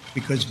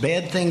 Because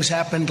bad things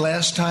happened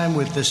last time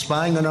with the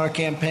spying on our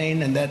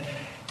campaign, and that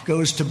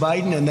goes to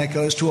Biden and that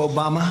goes to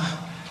Obama.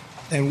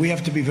 And we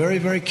have to be very,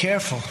 very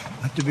careful.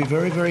 Have to be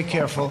very, very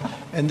careful.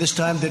 And this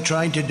time they're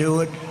trying to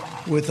do it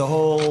with the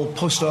whole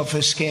post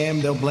office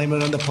scam. They'll blame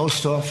it on the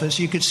post office.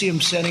 You could see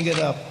them setting it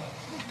up.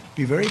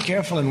 Be very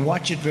careful and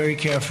watch it very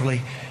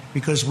carefully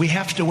because we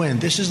have to win.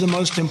 This is the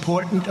most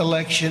important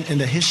election in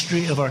the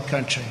history of our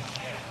country.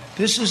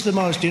 This is the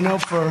most, for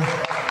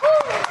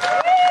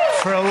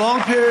a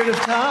long period of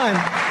time,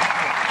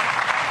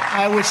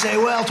 I would say,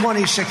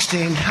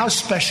 2016, how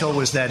special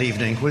was that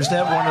evening? Was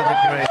that one of the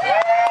great?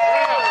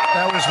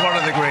 That was one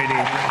of the great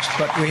evenings.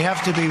 But we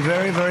have to be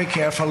very, very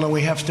careful, and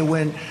we have to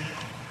win.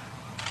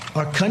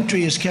 Our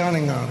country is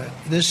counting on it.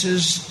 This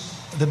is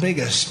the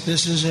biggest.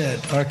 This is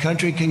it. Our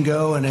country can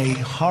go in a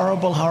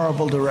horrible,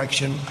 horrible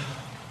direction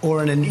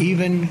or in an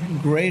even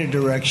greater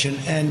direction.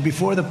 And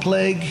before the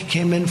plague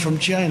came in from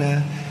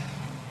China,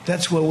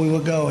 that's where we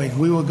were going.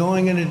 We were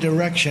going in a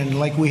direction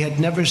like we had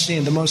never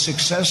seen. The most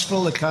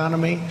successful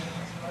economy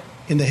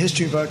in the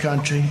history of our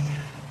country,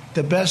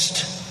 the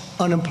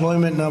best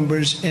unemployment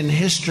numbers in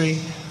history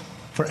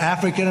for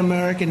African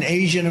American,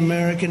 Asian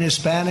American,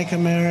 Hispanic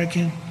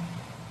American,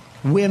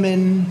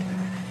 women,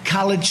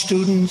 college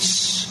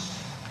students,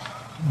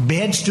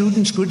 bad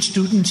students, good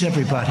students,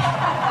 everybody.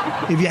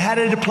 If you had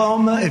a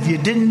diploma, if you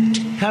didn't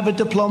have a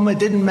diploma, it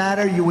didn't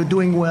matter. You were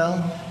doing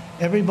well.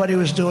 Everybody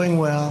was doing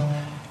well.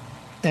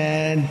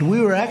 And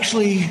we were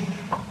actually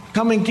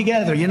coming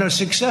together.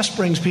 Success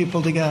brings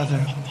people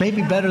together,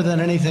 maybe better than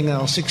anything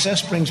else.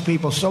 Success brings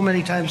people. So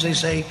many times they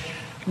say,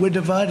 we're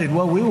divided.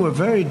 Well, we were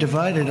very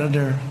divided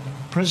under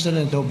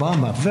President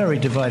Obama, very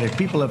divided.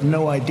 People have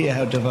no idea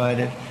how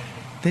divided.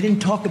 They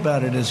didn't talk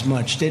about it as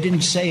much. They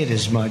didn't say it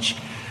as much.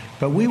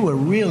 But we were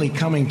really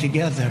coming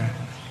together.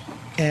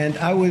 And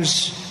I was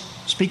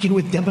speaking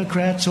with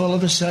Democrats all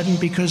of a sudden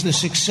because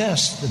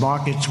the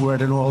markets were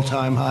at an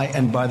all-time high.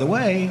 And by the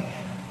way,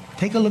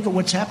 take a look at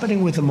what's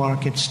happening with the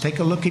markets. Take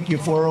a look at your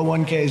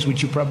 401ks,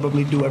 which you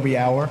probably do every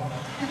hour.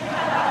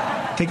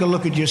 Take a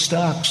look at your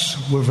stocks.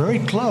 We're very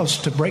close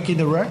to breaking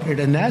the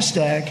record, and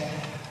NASDAQ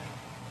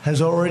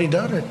has already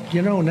done it.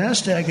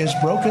 NASDAQ has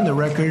broken the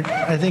record,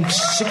 I think,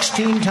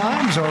 16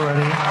 times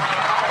already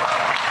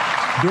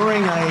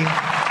during a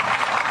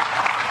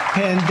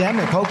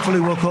pandemic.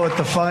 Hopefully we'll call it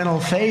the final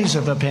phase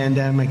of a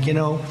pandemic.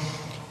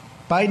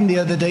 Biden the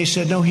other day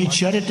said, no, he'd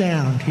shut it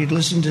down. He'd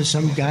listen to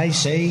some guy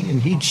say,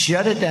 and he'd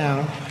shut it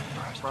down.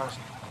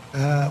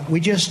 We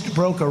just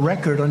broke a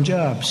record on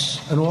jobs,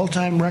 an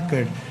all-time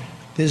record.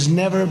 There's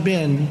never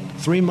been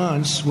 3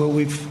 months where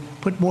we've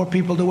put more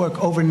people to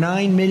work, over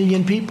 9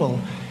 million people.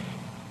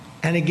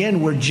 And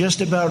again, we're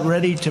just about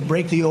ready to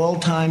break the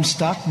all-time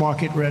stock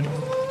market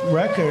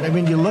record. I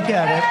mean, you look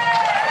at it,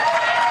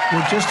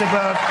 we're just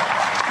about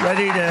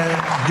ready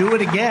to do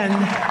it again.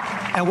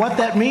 And what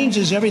that means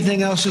is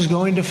everything else is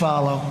going to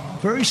follow.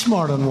 Very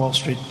smart on Wall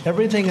Street.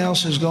 Everything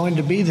else is going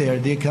to be there.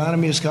 The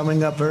economy is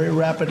coming up very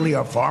rapidly.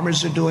 Our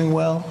farmers are doing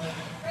well.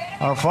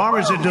 Our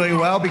farmers are doing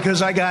well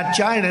because I got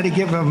China to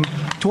give them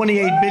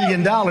 $28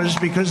 billion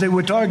because they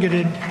were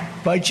targeted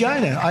by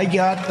China. I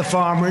got the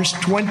farmers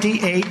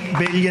 $28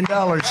 billion,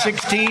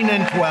 16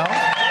 and 12.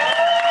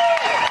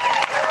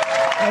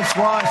 That's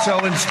why.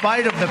 So in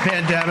spite of the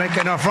pandemic,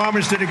 and our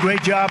farmers did a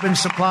great job in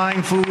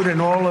supplying food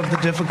and all of the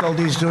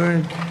difficulties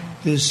during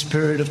this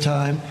period of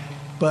time.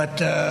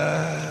 But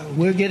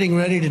we're getting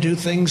ready to do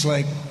things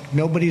like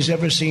nobody's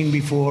ever seen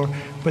before.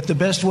 But the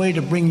best way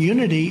to bring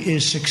unity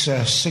is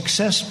success.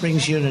 Success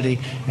brings unity,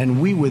 and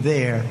we were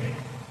there.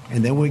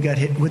 And then we got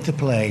hit with the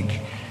plague.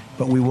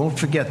 But we won't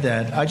forget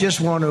that. I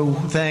just want to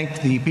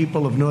thank the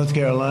people of North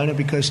Carolina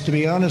because, to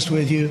be honest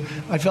with you,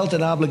 I felt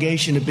an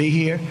obligation to be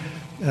here.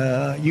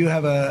 You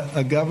have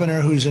a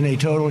governor who's in a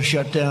total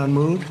shutdown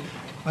mood.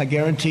 I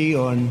guarantee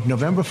on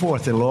November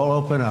 4th, it'll all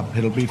open up.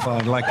 It'll be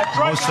fine, like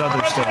most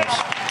other states.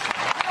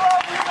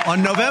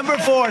 On November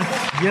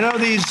 4th, you know,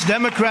 these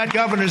Democrat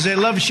governors, they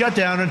love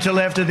shutdown until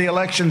after the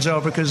election's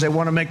over because they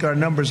want to make our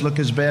numbers look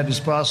as bad as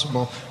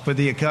possible for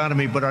the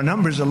economy. But our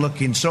numbers are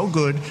looking so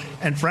good.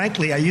 And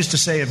frankly, I used to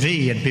say a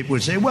V, and people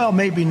would say, well,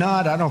 maybe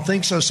not. I don't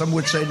think so. Some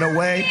would say, no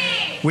way.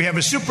 We have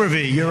a super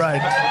V. You're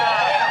right.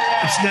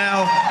 It's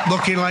now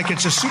looking like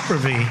it's a super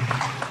V.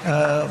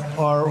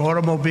 Our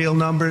automobile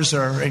numbers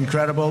are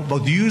incredible,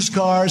 both used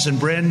cars and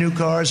brand new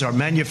cars. Our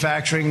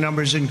manufacturing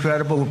numbers are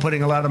incredible. We're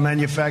putting a lot of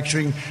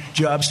manufacturing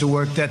jobs to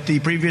work that the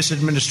previous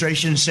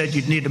administration said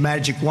you'd need a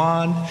magic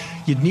wand.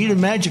 You'd need a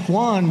magic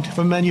wand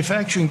for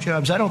manufacturing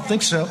jobs. I don't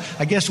think so.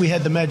 I guess we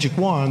had the magic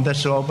wand,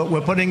 that's all. But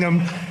we're putting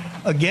them,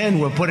 again,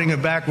 we're putting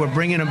them back. We're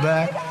bringing them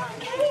back.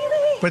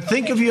 But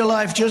think of your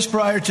life just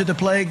prior to the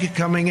plague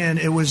coming in.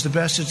 It was the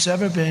best it's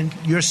ever been.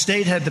 Your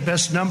state had the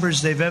best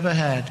numbers they've ever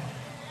had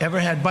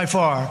by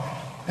far.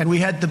 And we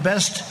had the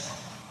best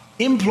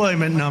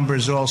employment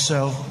numbers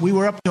also. We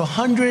were up to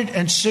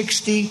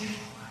 160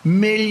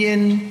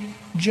 million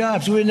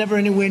jobs. We were never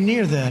anywhere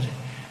near that.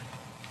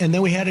 And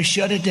then we had to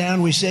shut it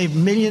down. We saved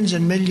millions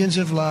and millions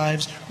of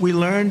lives. We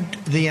learned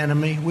the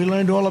enemy. We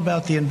learned all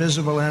about the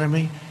invisible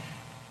enemy,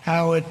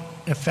 how it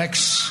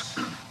affects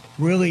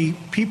really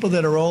people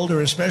that are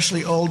older,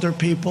 especially older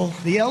people,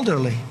 the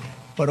elderly,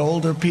 but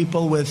older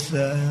people with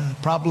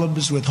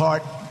problems with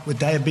heart, with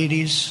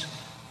diabetes,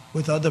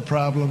 with other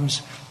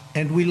problems.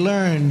 And we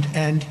learned,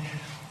 and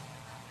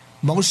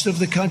most of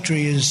the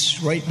country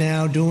is right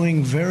now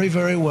doing very,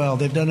 very well.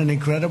 They've done an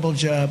incredible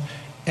job.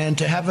 And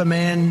to have a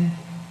man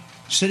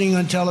sitting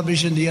on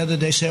television the other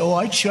day say, oh,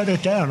 I'd shut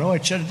it down. Oh,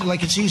 I'd shut it,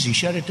 like it's easy,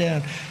 shut it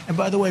down. And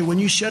by the way, when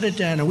you shut it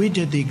down, and we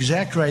did the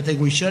exact right thing,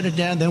 we shut it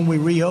down, then we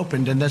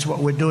reopened, and that's what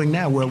we're doing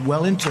now. We're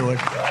well into it.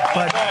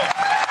 But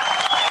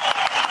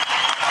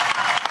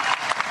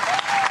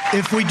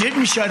if we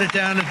didn't shut it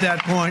down at that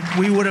point,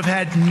 we would have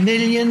had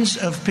millions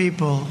of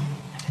people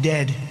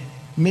dead.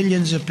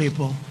 Millions of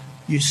people.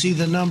 You see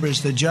the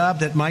numbers. The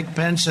job that Mike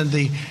Pence and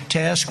the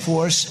task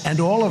force and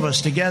all of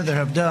us together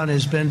have done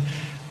has been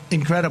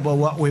incredible,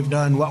 what we've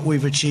done, what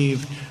we've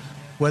achieved.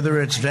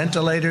 Whether it's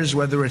ventilators,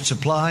 whether it's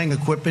supplying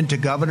equipment to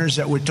governors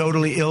that were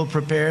totally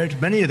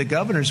ill-prepared. Many of the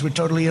governors were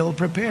totally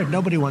ill-prepared.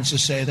 Nobody wants to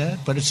say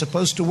that, but it's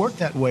supposed to work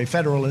that way,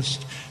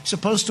 Federalist. It's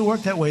supposed to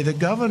work that way. The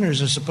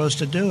governors are supposed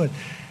to do it.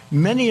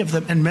 Many of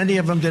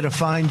them did a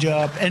fine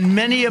job, and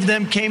many of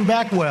them came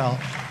back well.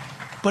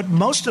 But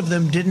most of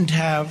them didn't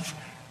have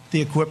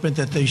the equipment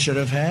that they should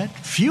have had.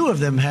 Few of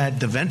them had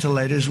the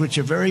ventilators, which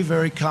are very,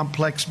 very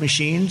complex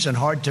machines and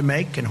hard to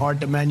make and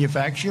hard to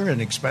manufacture and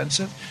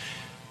expensive.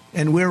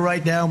 And we're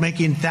right now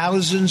making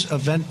thousands of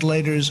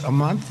ventilators a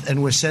month,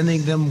 and we're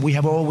sending them. We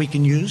have all we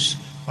can use.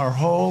 Our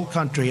whole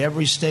country,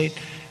 every state,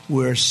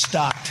 we're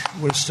stocked.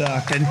 We're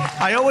stocked. And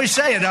I always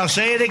say it. I'll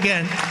say it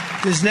again.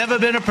 There's never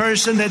been a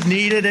person that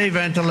needed a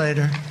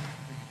ventilator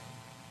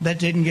that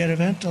didn't get a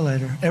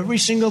ventilator. Every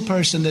single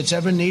person that's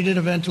ever needed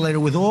a ventilator,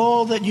 with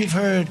all that you've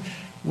heard,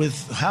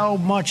 with how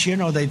much,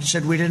 they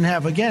said we didn't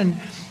have. Again,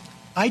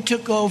 I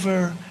took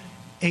over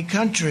a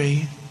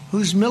country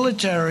whose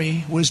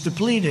military was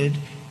depleted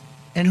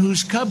and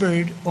whose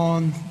cupboard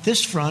on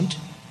this front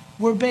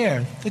were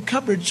bare. The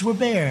cupboards were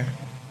bare.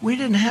 We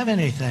didn't have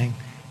anything.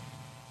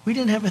 We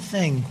didn't have a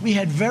thing. We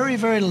had very,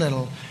 very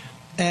little.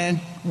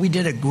 And we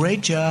did a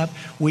great job.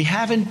 We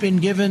haven't been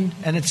given,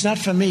 and it's not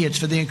for me, it's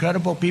for the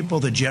incredible people,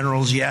 the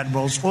generals, the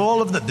admirals,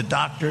 all of the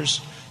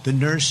doctors, the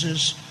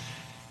nurses.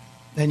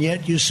 And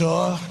yet you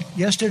saw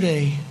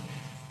yesterday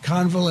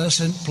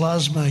convalescent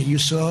plasma. You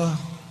saw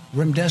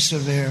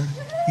remdesivir.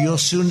 You'll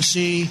soon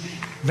see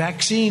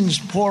vaccines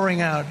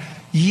pouring out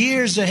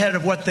years ahead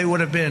of what they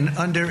would have been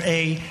under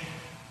a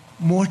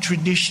more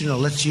traditional,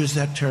 let's use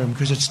that term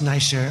because it's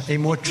nicer, a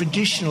more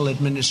traditional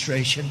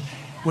administration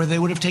where they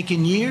would have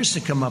taken years to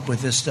come up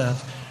with this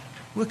stuff.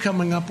 We're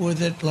coming up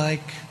with it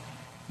like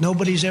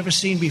nobody's ever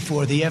seen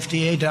before. The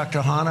FDA,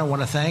 Dr. Hahn, I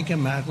want to thank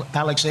him.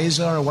 Alex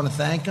Azar, I want to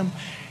thank him.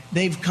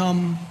 They've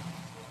come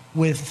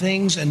with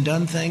things and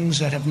done things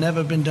that have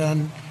never been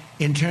done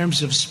in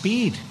terms of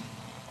speed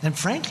and,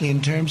 frankly,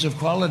 in terms of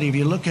quality. If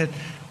you look at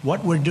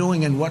what we're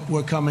doing and what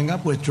we're coming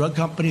up with, drug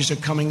companies are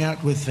coming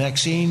out with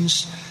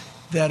vaccines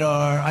that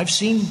are, I've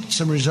seen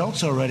some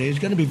results already. It's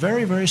going to be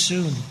very, very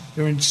soon.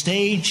 They're in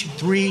stage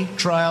 3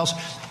 trials.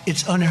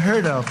 It's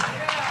unheard of.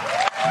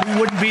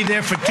 We wouldn't be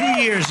there for 2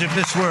 years if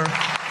this were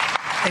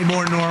a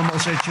more normal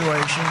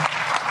situation.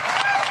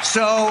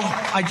 So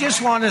I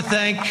just want to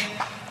thank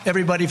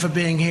everybody for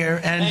being here.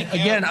 And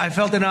again, I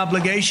felt an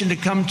obligation to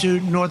come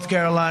to North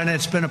Carolina.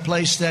 It's been a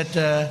place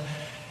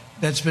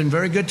that's been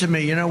very good to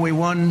me. We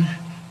won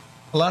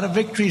a lot of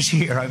victories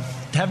here. I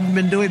haven't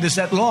been doing this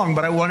that long,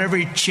 but I won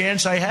every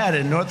chance I had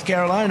in North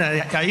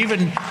Carolina.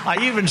 I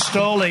even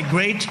stole a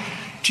great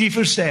chief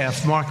of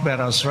staff, Mark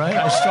Meadows, right?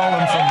 I stole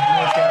him from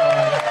North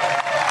Carolina.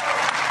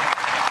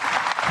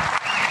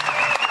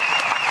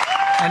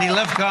 And he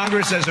left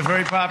Congress as a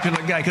very popular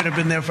guy. Could have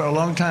been there for a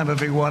long time if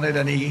he wanted,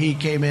 and he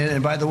came in.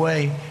 And by the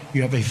way,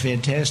 you have a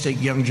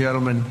fantastic young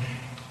gentleman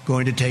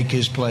going to take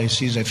his place.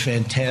 He's a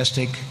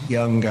fantastic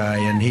young guy,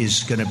 and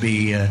he's going to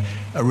be a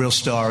real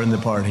star in the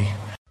party.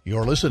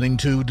 You're listening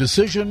to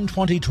Decision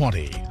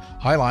 2020,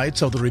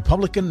 highlights of the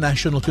Republican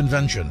National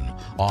Convention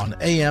on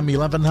AM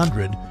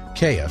 1100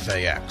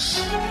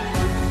 KFAX.